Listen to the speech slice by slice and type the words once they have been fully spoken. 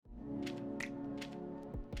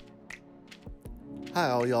Hi,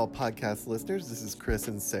 all y'all podcast listeners. This is Chris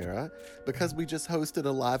and Sarah. Because we just hosted a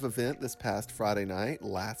live event this past Friday night,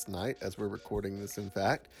 last night, as we're recording this, in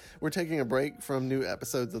fact, we're taking a break from new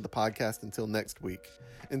episodes of the podcast until next week.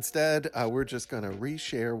 Instead, we're just going to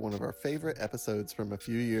reshare one of our favorite episodes from a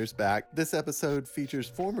few years back. This episode features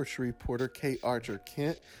former Shreveporter Kate Archer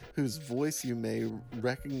Kent, whose voice you may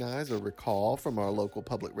recognize or recall from our local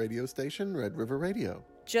public radio station, Red River Radio.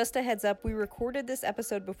 Just a heads up, we recorded this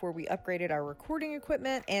episode before we upgraded our recording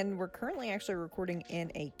equipment, and we're currently actually recording in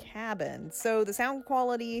a cabin. So the sound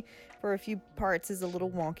quality for a few parts is a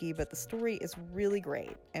little wonky, but the story is really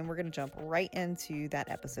great. And we're going to jump right into that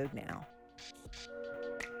episode now.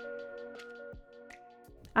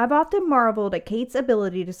 I've often marveled at Kate's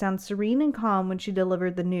ability to sound serene and calm when she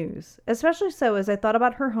delivered the news, especially so as I thought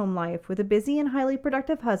about her home life with a busy and highly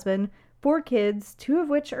productive husband, 4 kids, 2 of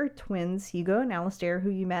which are twins, Hugo and Alistair,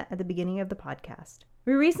 who you met at the beginning of the podcast.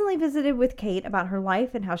 We recently visited with Kate about her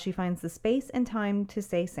life and how she finds the space and time to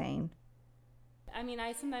stay sane. I mean,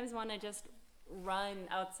 I sometimes want to just run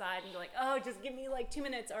outside and be like, oh, just give me like 2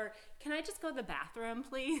 minutes, or can I just go to the bathroom,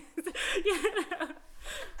 please?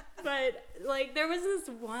 But like there was this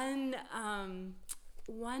one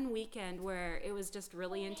weekend where it was just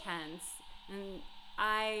really intense,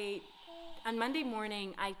 and on Monday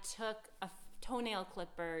morning I took a toenail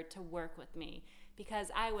clipper to work with me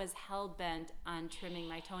because I was hell-bent on trimming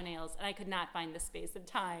my toenails, and I could not find the space and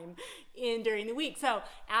time during the week. So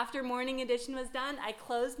after morning edition was done, I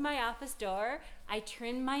closed my office door, I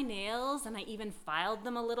trimmed my nails, and I even filed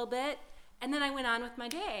them a little bit, and then I went on with my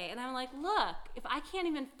day. And I'm like, look, if I can't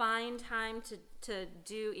even find time to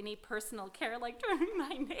do any personal care like trimming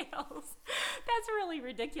my nails, that's really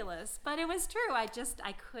ridiculous. But it was true. I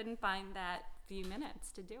couldn't find that few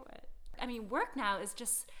minutes to do it. I mean, work now is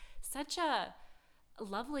just such a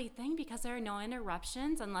lovely thing because there are no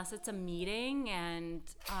interruptions unless it's a meeting, and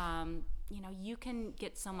you can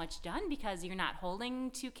get so much done because you're not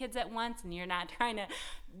holding 2 kids at once, and you're not trying to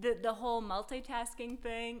the whole multitasking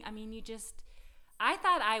thing. I mean, I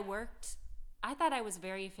thought I was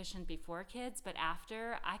very efficient before kids, but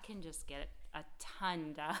after I can just get a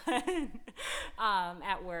ton done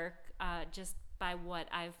at work just by what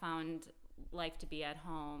I've found life to be at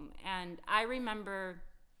home. And I remember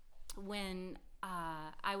when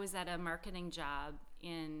I was at a marketing job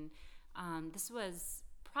this was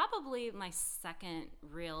probably my second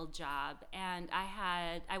real job, and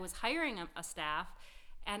I was hiring a staff,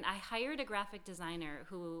 and I hired a graphic designer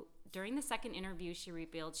who, during the second interview, she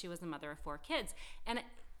revealed she was the mother of 4 kids. And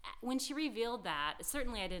when she revealed that,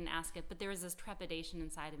 certainly I didn't ask it, but there was this trepidation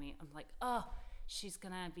inside of me. I'm like, oh, she's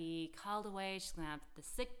gonna be called away, she's gonna have the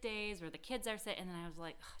sick days where the kids are sick. And then I was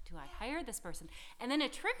like, oh, do I hire this person? And then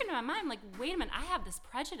it triggered in my mind, like, wait a minute, I have this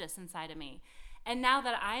prejudice inside of me. And now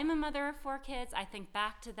that I am a mother of 4 kids, I think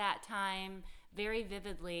back to that time very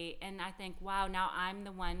vividly, and I think, wow, now I'm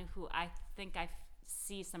the one who I think I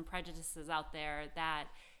see some prejudices out there that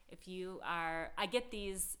if you are, I get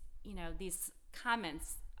these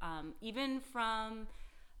comments, even from,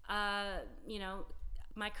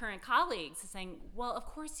 my current colleagues saying, well, of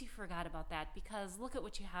course you forgot about that because look at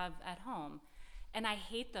what you have at home. And I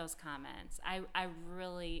hate those comments. I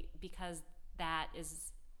really, because that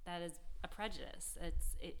is a prejudice.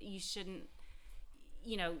 You shouldn't,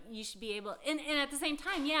 you should be able, and at the same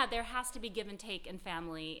time, yeah, there has to be give and take in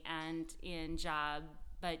family and in job,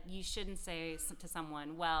 but you shouldn't say to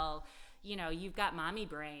someone, well, you've got mommy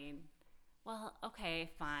brain. Well,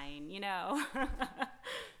 okay, fine,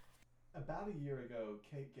 About a year ago,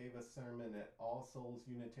 Kate gave a sermon at All Souls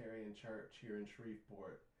Unitarian Church here in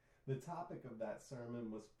Shreveport. The topic of that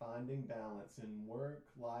sermon was finding balance in work,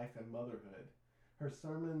 life, and motherhood. Her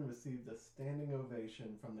sermon received a standing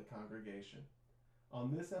ovation from the congregation.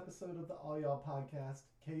 On this episode of the All Y'all podcast,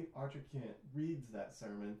 Kate Archer Kent reads that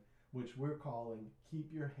sermon, which we're calling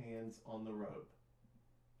Keep Your Hands on the Rope.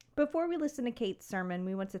 Before we listen to Kate's sermon,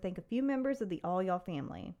 we want to thank a few members of the All Y'all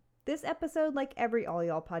family. This episode, like every All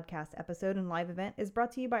Y'all podcast episode and live event, is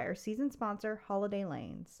brought to you by our season sponsor, Holiday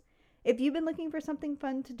Lanes. If you've been looking for something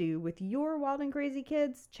fun to do with your wild and crazy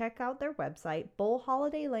kids, check out their website,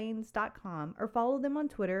 bullholidaylanes.com, or follow them on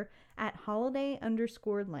Twitter at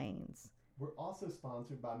holiday_lanes. We're also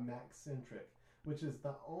sponsored by MacCentric, which is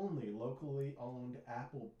the only locally owned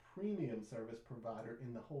Apple premium service provider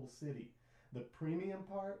in the whole city. The premium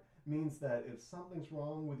part means that if something's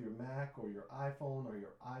wrong with your Mac or your iPhone or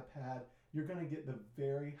your iPad, you're going to get the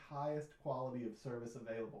very highest quality of service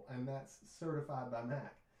available, and that's certified by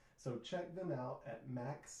Mac. So check them out at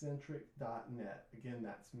maccentric.net. Again,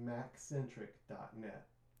 that's maccentric.net.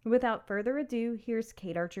 Without further ado, here's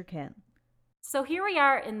Kate Archer Kent. So here we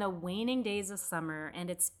are in the waning days of summer,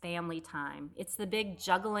 and it's family time. It's the big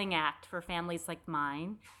juggling act for families like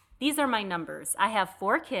mine. These are my numbers. I have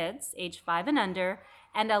 4 kids, age 5 and under,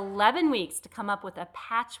 and 11 weeks to come up with a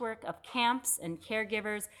patchwork of camps and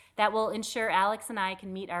caregivers that will ensure Alex and I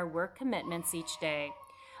can meet our work commitments each day.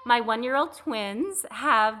 My 1-year-old twins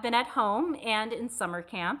have been at home and in summer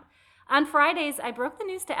camp. On Fridays, I broke the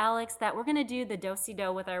news to Alex that we're going to do the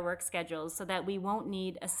do-si-do with our work schedules so that we won't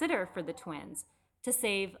need a sitter for the twins to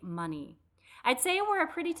save money. I'd say we're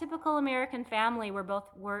a pretty typical American family where both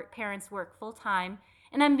parents work full-time,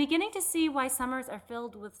 and I'm beginning to see why summers are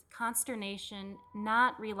filled with consternation,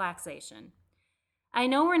 not relaxation. I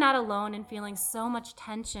know we're not alone in feeling so much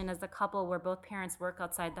tension as a couple where both parents work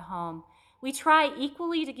outside the home. We try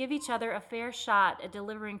equally to give each other a fair shot at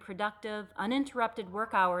delivering productive, uninterrupted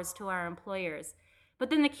work hours to our employers. But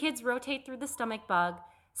then the kids rotate through the stomach bug,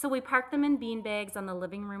 so we park them in beanbags on the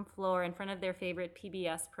living room floor in front of their favorite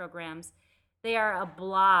PBS programs. They are a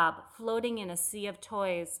blob floating in a sea of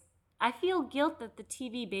toys. I feel guilt that the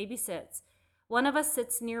TV babysits. One of us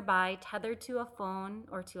sits nearby, tethered to a phone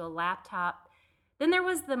or to a laptop. Then there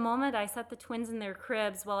was the moment I set the twins in their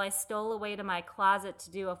cribs while I stole away to my closet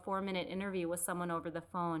to do a 4-minute interview with someone over the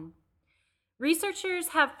phone. Researchers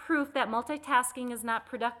have proof that multitasking is not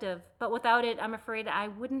productive, but without it, I'm afraid I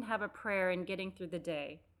wouldn't have a prayer in getting through the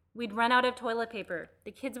day. We'd run out of toilet paper.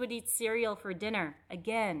 The kids would eat cereal for dinner,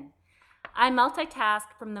 again. I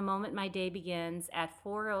multitask from the moment my day begins at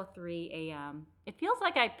 4:03 a.m. It feels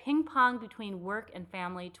like I ping-pong between work and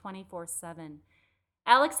family 24/7.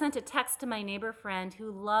 Alex sent a text to my neighbor friend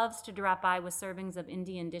who loves to drop by with servings of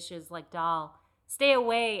Indian dishes like dal. Stay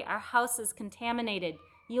away, our house is contaminated.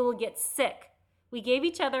 You will get sick. We gave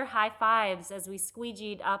each other high fives as we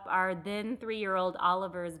squeegeed up our then 3-year-old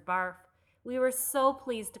Oliver's barf. We were so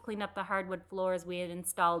pleased to clean up the hardwood floors we had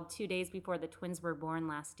installed 2 days before the twins were born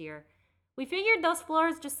last year. We figured those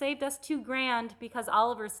floors just saved us $2,000 because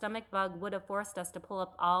Oliver's stomach bug would have forced us to pull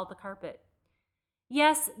up all the carpet.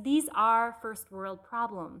 Yes, these are first world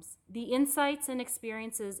problems. The insights and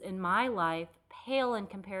experiences in my life pale in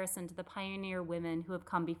comparison to the pioneer women who have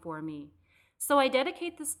come before me. So I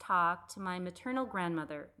dedicate this talk to my maternal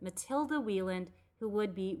grandmother, Matilda Wieland, who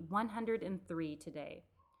would be 103 today.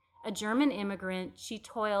 A German immigrant, she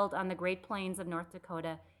toiled on the Great Plains of North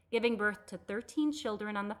Dakota, giving birth to 13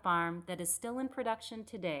 children on the farm that is still in production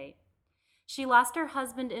today. She lost her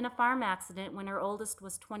husband in a farm accident when her oldest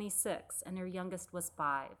was 26 and her youngest was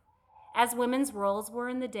 5. As women's roles were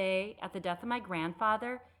in the day, at the death of my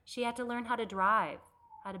grandfather, she had to learn how to drive,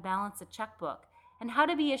 how to balance a checkbook, and how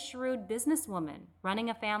to be a shrewd businesswoman. Running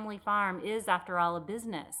a family farm is, after all, a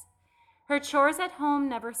business. Her chores at home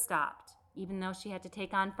never stopped, even though she had to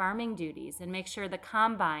take on farming duties and make sure the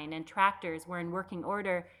combine and tractors were in working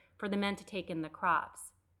order for the men to take in the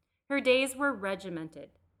crops. Her days were regimented.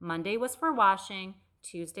 Monday was for washing,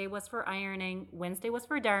 Tuesday was for ironing, Wednesday was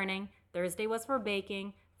for darning, Thursday was for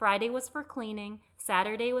baking, Friday was for cleaning,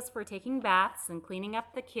 Saturday was for taking baths and cleaning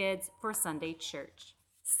up the kids for Sunday church.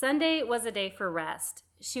 Sunday was a day for rest.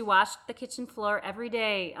 She washed the kitchen floor every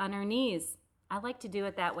day on her knees. I like to do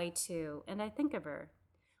it that way too, and I think of her.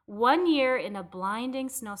 One year in a blinding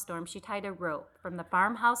snowstorm, she tied a rope from the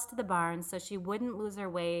farmhouse to the barn so she wouldn't lose her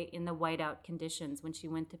way in the whiteout conditions when she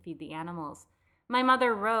went to feed the animals. My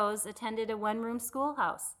mother, Rose, attended a one-room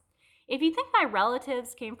schoolhouse. If you think my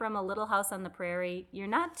relatives came from a little house on the prairie, you're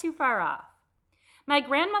not too far off. My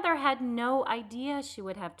grandmother had no idea she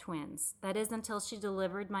would have twins. That is until she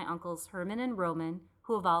delivered my uncles Herman and Roman,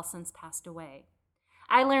 who have all since passed away.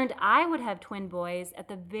 I learned I would have twin boys at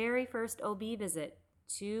the very first OB visit.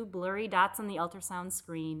 2 blurry dots on the ultrasound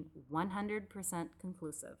screen, 100%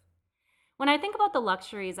 conclusive. When I think about the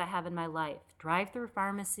luxuries I have in my life, drive-through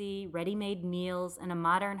pharmacy, ready-made meals, and a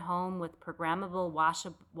modern home with programmable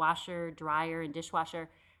washer, dryer, and dishwasher,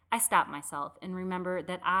 I stop myself and remember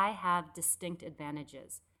that I have distinct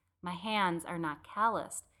advantages. My hands are not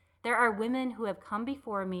calloused. There are women who have come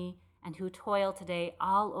before me and who toil today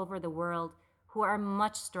all over the world who are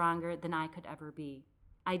much stronger than I could ever be.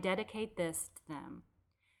 I dedicate this to them.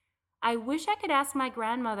 I wish I could ask my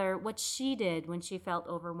grandmother what she did when she felt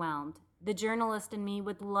overwhelmed. The journalist in me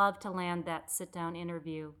would love to land that sit-down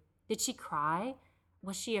interview. Did she cry?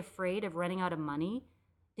 Was she afraid of running out of money?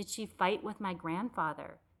 Did she fight with my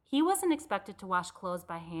grandfather? He wasn't expected to wash clothes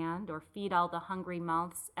by hand or feed all the hungry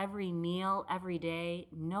mouths every meal, every day,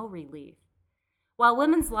 no relief. While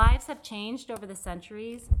women's lives have changed over the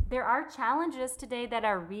centuries, there are challenges today that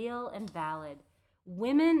are real and valid.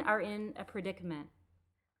 Women are in a predicament.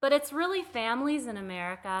 But it's really families in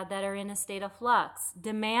America that are in a state of flux.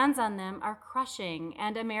 Demands on them are crushing,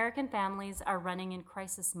 and American families are running in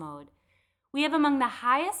crisis mode. We have among the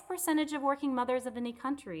highest percentage of working mothers of any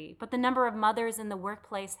country, but the number of mothers in the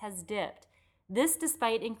workplace has dipped. This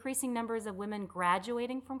despite increasing numbers of women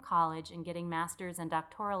graduating from college and getting master's and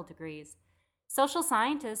doctoral degrees. Social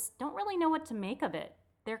scientists don't really know what to make of it.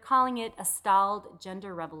 They're calling it a stalled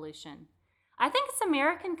gender revolution. I think it's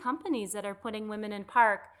American companies that are putting women in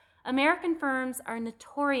park. American firms are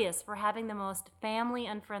notorious for having the most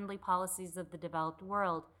family-unfriendly policies of the developed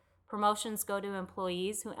world. Promotions go to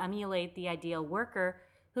employees who emulate the ideal worker,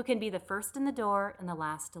 who can be the first in the door and the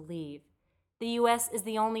last to leave. The U.S. is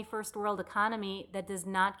the only first-world economy that does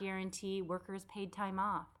not guarantee workers paid time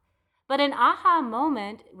off. But an aha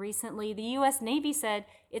moment recently, the U.S. Navy said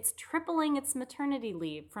it's tripling its maternity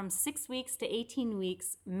leave from 6 weeks to 18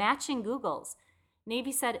 weeks, matching Google's.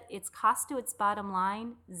 Navy said its cost to its bottom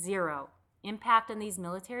line, zero. Impact on these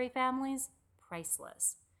military families,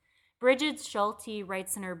 priceless. Bridget Schulte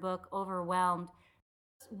writes in her book, Overwhelmed,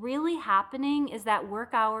 what's really happening is that work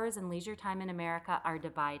hours and leisure time in America are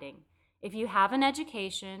dividing. If you have an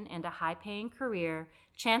education and a high-paying career,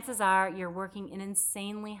 chances are you're working an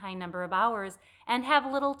insanely high number of hours and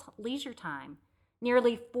have little leisure time.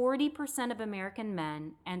 Nearly 40% of American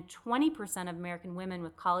men and 20% of American women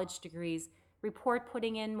with college degrees report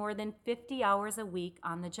putting in more than 50 hours a week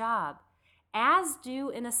on the job, as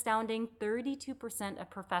do an astounding 32%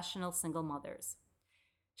 of professional single mothers.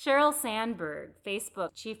 Sheryl Sandberg, Facebook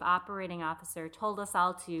Chief Operating Officer, told us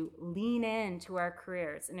all to lean into our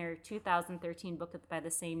careers in her 2013 book by the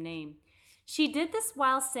same name. She did this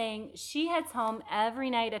while saying she heads home every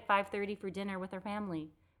night at 5:30 for dinner with her family.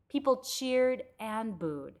 People cheered and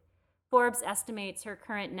booed. Forbes estimates her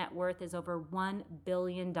current net worth is over $1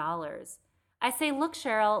 billion. I say, look,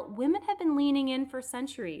 Sheryl, women have been leaning in for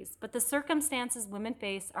centuries, but the circumstances women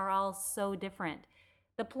face are all so different.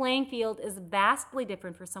 The playing field is vastly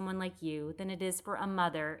different for someone like you than it is for a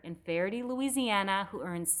mother in Faraday, Louisiana, who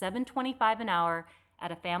earns $7.25 an hour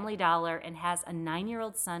at a Family Dollar and has a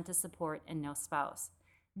 9-year-old son to support and no spouse.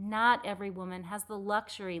 Not every woman has the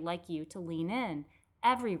luxury like you to lean in.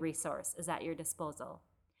 Every resource is at your disposal.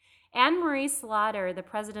 Anne-Marie Slaughter, the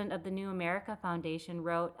president of the New America Foundation,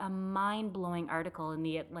 wrote a mind-blowing article in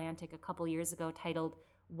The Atlantic a couple years ago titled,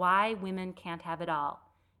 Why Women Can't Have It All,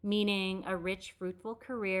 meaning a rich, fruitful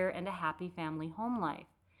career and a happy family home life.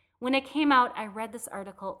 When it came out, I read this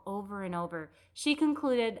article over and over. She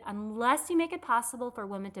concluded, unless you make it possible for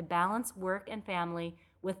women to balance work and family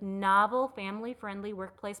with novel, family-friendly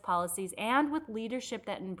workplace policies and with leadership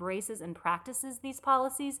that embraces and practices these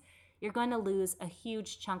policies, you're going to lose a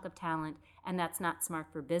huge chunk of talent, and that's not smart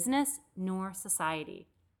for business nor society.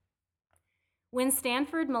 When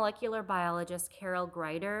Stanford molecular biologist Carol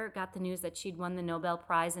Greider got the news that she'd won the Nobel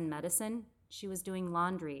Prize in medicine, she was doing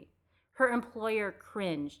laundry. Her employer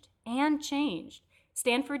cringed and changed.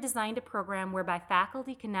 Stanford designed a program whereby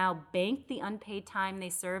faculty can now bank the unpaid time they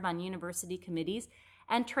serve on university committees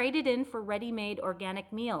and trade it in for ready-made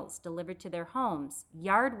organic meals delivered to their homes,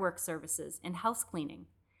 yard work services, and house cleaning.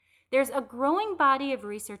 There's a growing body of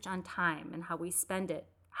research on time and how we spend it,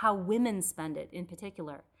 how women spend it in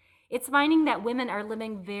particular. It's finding that women are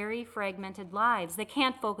living very fragmented lives. They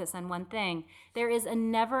can't focus on one thing. There is a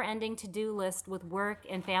never-ending to-do list with work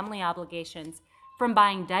and family obligations, from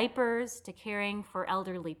buying diapers to caring for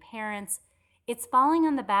elderly parents. It's falling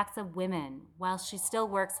on the backs of women while she still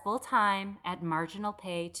works full-time at marginal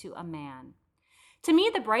pay to a man. To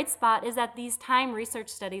me, the bright spot is that these time research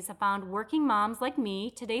studies have found working moms like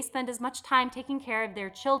me today spend as much time taking care of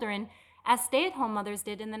their children as stay-at-home mothers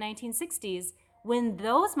did in the 1960s, when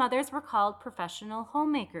those mothers were called professional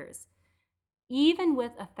homemakers. Even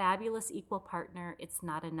with a fabulous equal partner, it's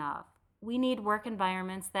not enough. We need work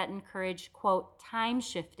environments that encourage, quote, time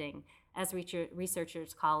shifting, as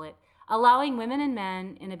researchers call it, allowing women and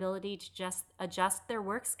men an ability to just adjust their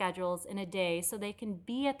work schedules in a day so they can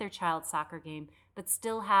be at their child's soccer game but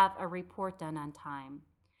still have a report done on time.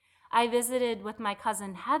 I visited with my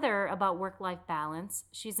cousin Heather about work-life balance.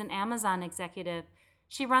 She's an Amazon executive.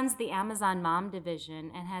 She runs the Amazon Mom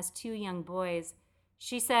division and has 2 young boys.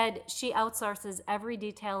 She said she outsources every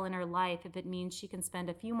detail in her life if it means she can spend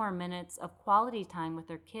a few more minutes of quality time with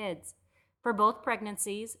her kids. For both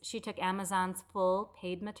pregnancies, she took Amazon's full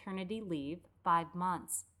paid maternity leave, 5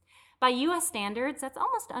 months. By U.S. standards, that's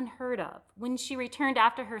almost unheard of. When she returned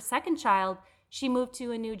after her second child, she moved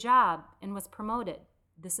to a new job and was promoted.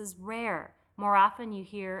 This is rare. More often you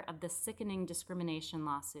hear of the sickening discrimination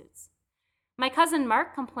lawsuits. My cousin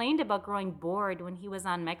Mark complained about growing bored when he was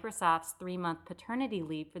on Microsoft's 3-month paternity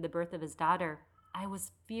leave for the birth of his daughter. I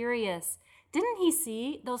was furious. Didn't he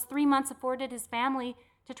see those 3 months afforded his family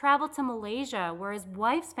to travel to Malaysia, where his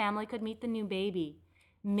wife's family could meet the new baby?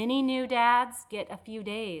 Many new dads get a few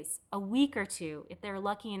days, a week or two, if they're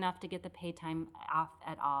lucky enough to get the pay time off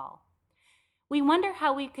at all. We wonder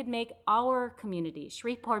how we could make our community,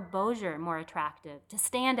 Shreveport-Bossier, more attractive, to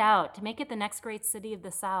stand out, to make it the next great city of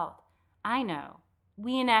the South. I know.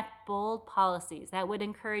 We enact bold policies that would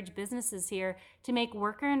encourage businesses here to make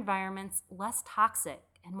worker environments less toxic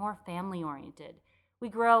and more family-oriented. We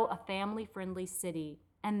grow a family-friendly city,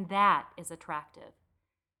 and that is attractive.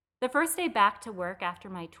 The first day back to work after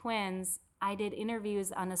my twins, I did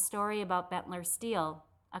interviews on a story about Bentler Steel,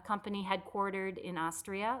 a company headquartered in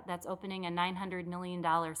Austria that's opening a $900 million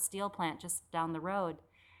steel plant just down the road.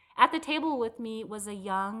 At the table with me was a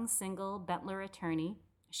young, single Bentler attorney.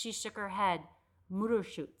 She shook her head.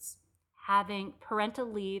 Mutterschutz, having parental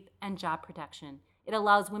leave and job protection. It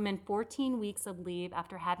allows women 14 weeks of leave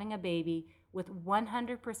after having a baby with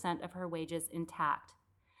 100% of her wages intact.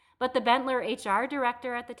 But the Bentler HR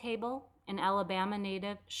director at the table, an Alabama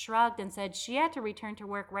native, shrugged and said she had to return to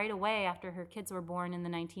work right away after her kids were born in the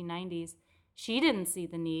 1990s. She didn't see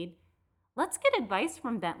the need. Let's get advice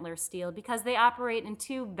from Bentler Steel because they operate in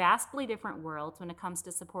two vastly different worlds when it comes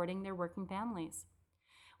to supporting their working families.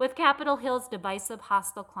 With Capitol Hill's divisive,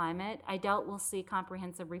 hostile climate, I doubt we'll see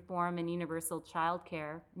comprehensive reform in universal child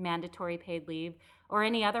care, mandatory paid leave, or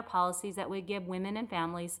any other policies that would give women and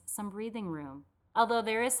families some breathing room, although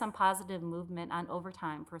there is some positive movement on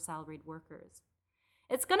overtime for salaried workers.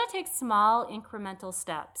 It's going to take small, incremental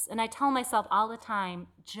steps, and I tell myself all the time,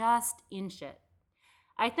 just inch it.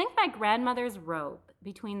 I think my grandmother's robe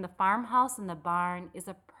between the farmhouse and the barn is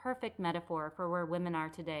a perfect metaphor for where women are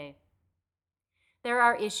today. There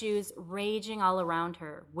are issues raging all around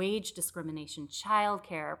her: wage discrimination,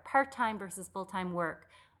 childcare, part-time versus full-time work,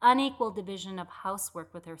 unequal division of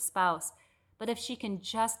housework with her spouse. But if she can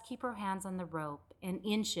just keep her hands on the rope and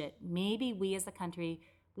inch it, maybe we as a country,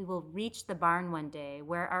 we will reach the barn one day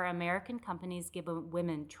where our American companies give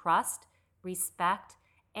women trust, respect,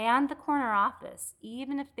 and the corner office,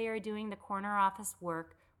 even if they are doing the corner office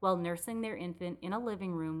work while nursing their infant in a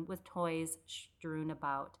living room with toys strewn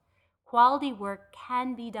about. Quality work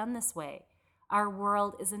can be done this way. Our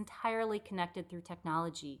world is entirely connected through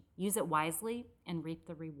technology. Use it wisely and reap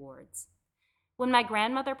the rewards. When my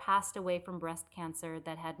grandmother passed away from breast cancer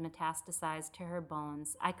that had metastasized to her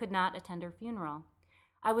bones, I could not attend her funeral.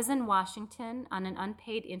 I was in Washington on an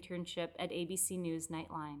unpaid internship at ABC News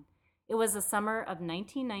Nightline. It was the summer of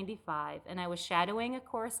 1995, and I was shadowing a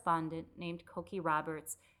correspondent named Cokie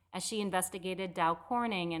Roberts as she investigated Dow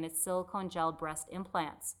Corning and its silicone gel breast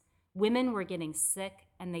implants. Women were getting sick,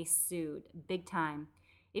 and they sued, big time.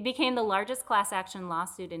 It became the largest class action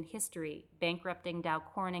lawsuit in history, bankrupting Dow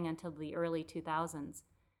Corning until the early 2000s.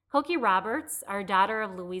 Cokie Roberts, our daughter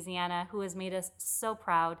of Louisiana, who has made us so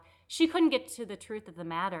proud, she couldn't get to the truth of the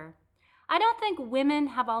matter. I don't think women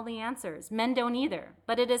have all the answers. Men don't either.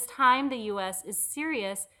 But it is time the U.S. is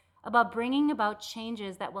serious about bringing about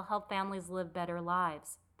changes that will help families live better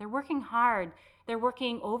lives. They're working hard. They're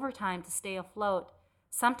working overtime to stay afloat.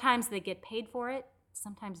 Sometimes they get paid for it,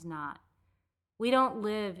 sometimes not. We don't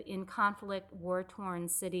live in conflict, war-torn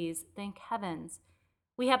cities, thank heavens.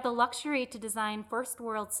 We have the luxury to design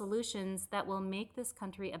first-world solutions that will make this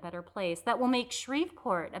country a better place, that will make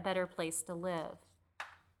Shreveport a better place to live.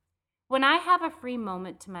 When I have a free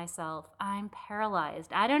moment to myself, I'm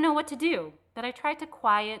paralyzed. I don't know what to do, but I try to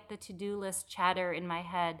quiet the to-do list chatter in my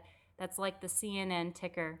head that's like the CNN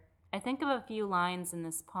ticker. I think of a few lines in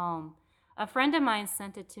this poem. A friend of mine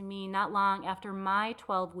sent it to me not long after my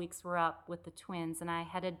 12 weeks were up with the twins and I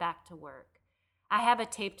headed back to work. I have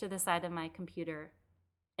it taped to the side of my computer.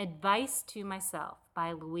 Advice to Myself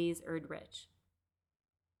by Louise Erdrich.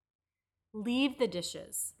 Leave the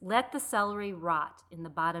dishes. Let the celery rot in the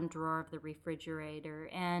bottom drawer of the refrigerator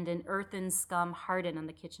and an earthen scum harden on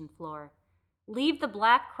the kitchen floor. Leave the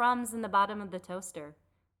black crumbs in the bottom of the toaster.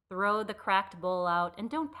 Throw the cracked bowl out and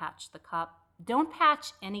don't patch the cup. Don't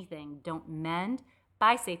patch anything. Don't mend.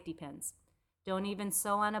 Buy safety pins. Don't even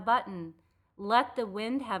sew on a button. Let the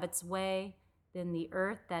wind have its way. Then the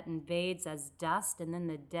earth that invades as dust, and then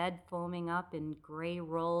the dead foaming up in gray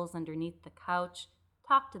rolls underneath the couch.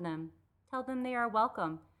 Talk to them. Tell them they are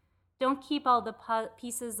welcome. Don't keep all the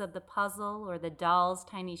pieces of the puzzle or the doll's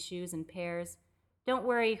tiny shoes in pairs. Don't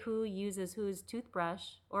worry who uses whose toothbrush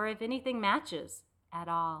or if anything matches at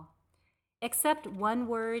all. Accept one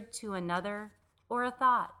word to another or a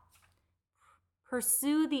thought.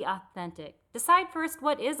 Pursue the authentic. Decide first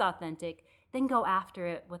what is authentic, then go after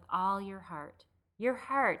it with all your heart. Your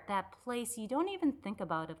heart, that place you don't even think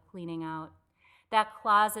about of cleaning out. that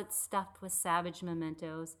closet stuffed with savage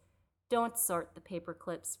mementos. Don't sort the paper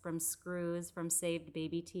clips from screws from saved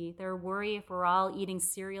baby teeth, or worry if we're all eating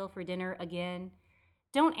cereal for dinner again.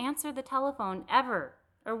 Don't answer the telephone ever,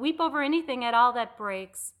 or weep over anything at all that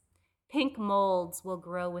breaks. Pink molds will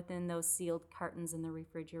grow within those sealed cartons in the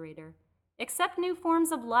refrigerator. Accept new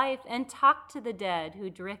forms of life and talk to the dead who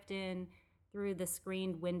drift in through the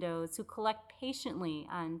screened windows, who collect patiently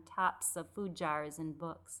on tops of food jars and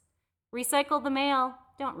books. Recycle the mail.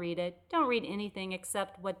 Don't read it. Don't read anything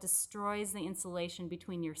except what destroys the insulation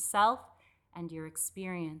between yourself and your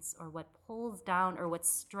experience, or what pulls down, or what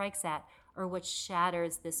strikes at, or what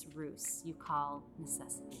shatters this ruse you call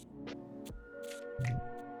necessity.